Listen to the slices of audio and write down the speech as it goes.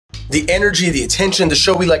the energy, the attention, the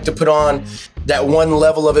show we like to put on, that one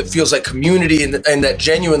level of it feels like community, and that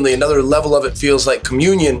genuinely another level of it feels like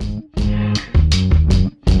communion.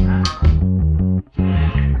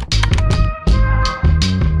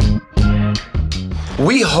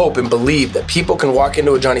 We hope and believe that people can walk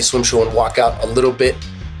into a Johnnyswim show and walk out a little bit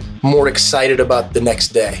more excited about the next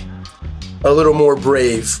day, a little more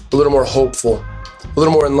brave, a little more hopeful, a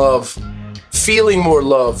little more in love, feeling more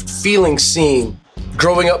loved, feeling seen,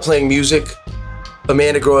 growing up playing music,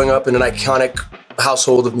 Amanda growing up in an iconic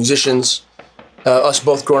household of musicians, us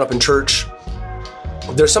both growing up in church.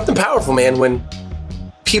 There's something powerful, man, when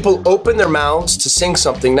people open their mouths to sing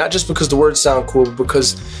something, not just because the words sound cool, but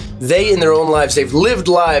because they in their own lives, they've lived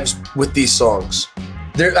lives with these songs.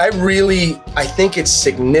 I think it's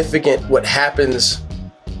significant what happens.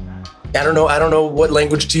 I don't know what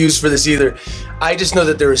language to use for this either. I just know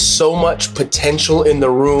that there is so much potential in the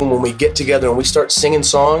room when we get together and we start singing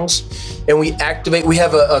songs and we activate. We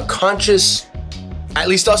have a conscious, at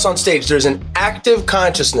least us on stage, there's an active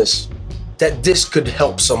consciousness that this could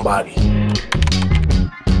help somebody.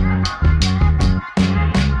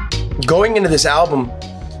 Going into this album,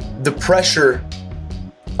 the pressure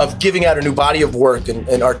of giving out a new body of work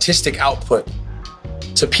and artistic output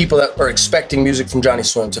to people that are expecting music from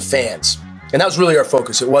Johnnyswim, to fans. And that was really our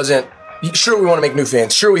focus. It wasn't, sure, we want to make new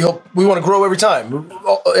fans. Sure, we hope we want to grow every time,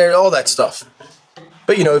 all that stuff.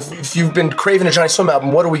 But you know, if you've been craving a Johnnyswim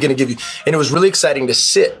album, what are we going to give you? And it was really exciting to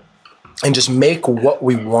sit and just make what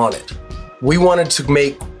we wanted. We wanted to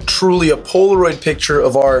make truly a Polaroid picture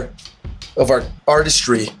of our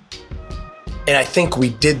artistry. And I think we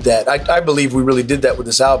did that. I believe we really did that with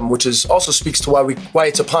this album, which also speaks to why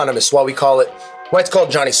it's eponymous, why it's called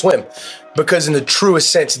Johnnyswim. Because in the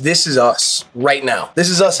truest sense, this is us right now. This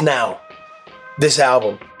is us now, this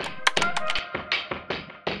album.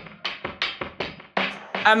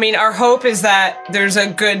 I mean, our hope is that there's a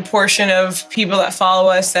good portion of people that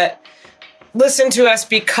follow us that listen to us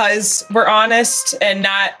because we're honest and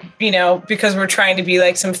not, you know, because we're trying to be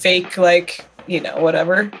like some fake, like, you know,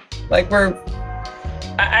 whatever. Like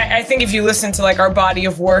I think if you listen to like our body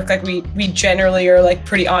of work, like we generally are like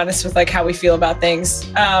pretty honest with like how we feel about things.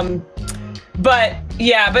 But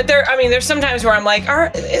yeah, there's sometimes where I'm like,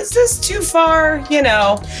 is this too far? You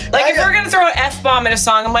know, like if we're gonna throw an F-bomb in a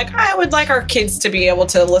song, I'm like, I would like our kids to be able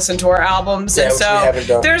to listen to our albums. Yeah, and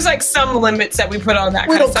so there's like some limits that we put on that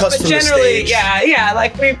kind of stuff. But generally, yeah,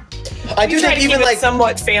 like I do think even like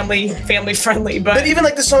somewhat family friendly, but even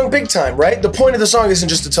like the song Big Time, right? The point of the song isn't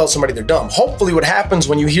just to tell somebody they're dumb. Hopefully what happens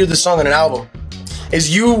when you hear the song on an album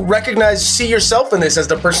is you see yourself in this as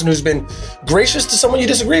the person who's been gracious to someone you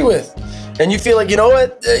disagree with. And you feel like, you know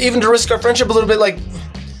what, even to risk our friendship a little bit, like,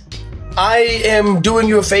 I am doing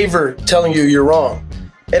you a favor telling you you're wrong.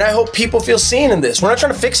 And I hope people feel seen in this. We're not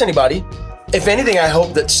trying to fix anybody. If anything, I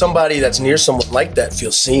hope that somebody that's near someone like that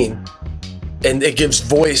feels seen. And it gives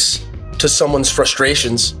voice to someone's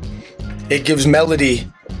frustrations. It gives melody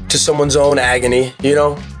to someone's own agony, you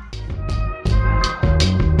know?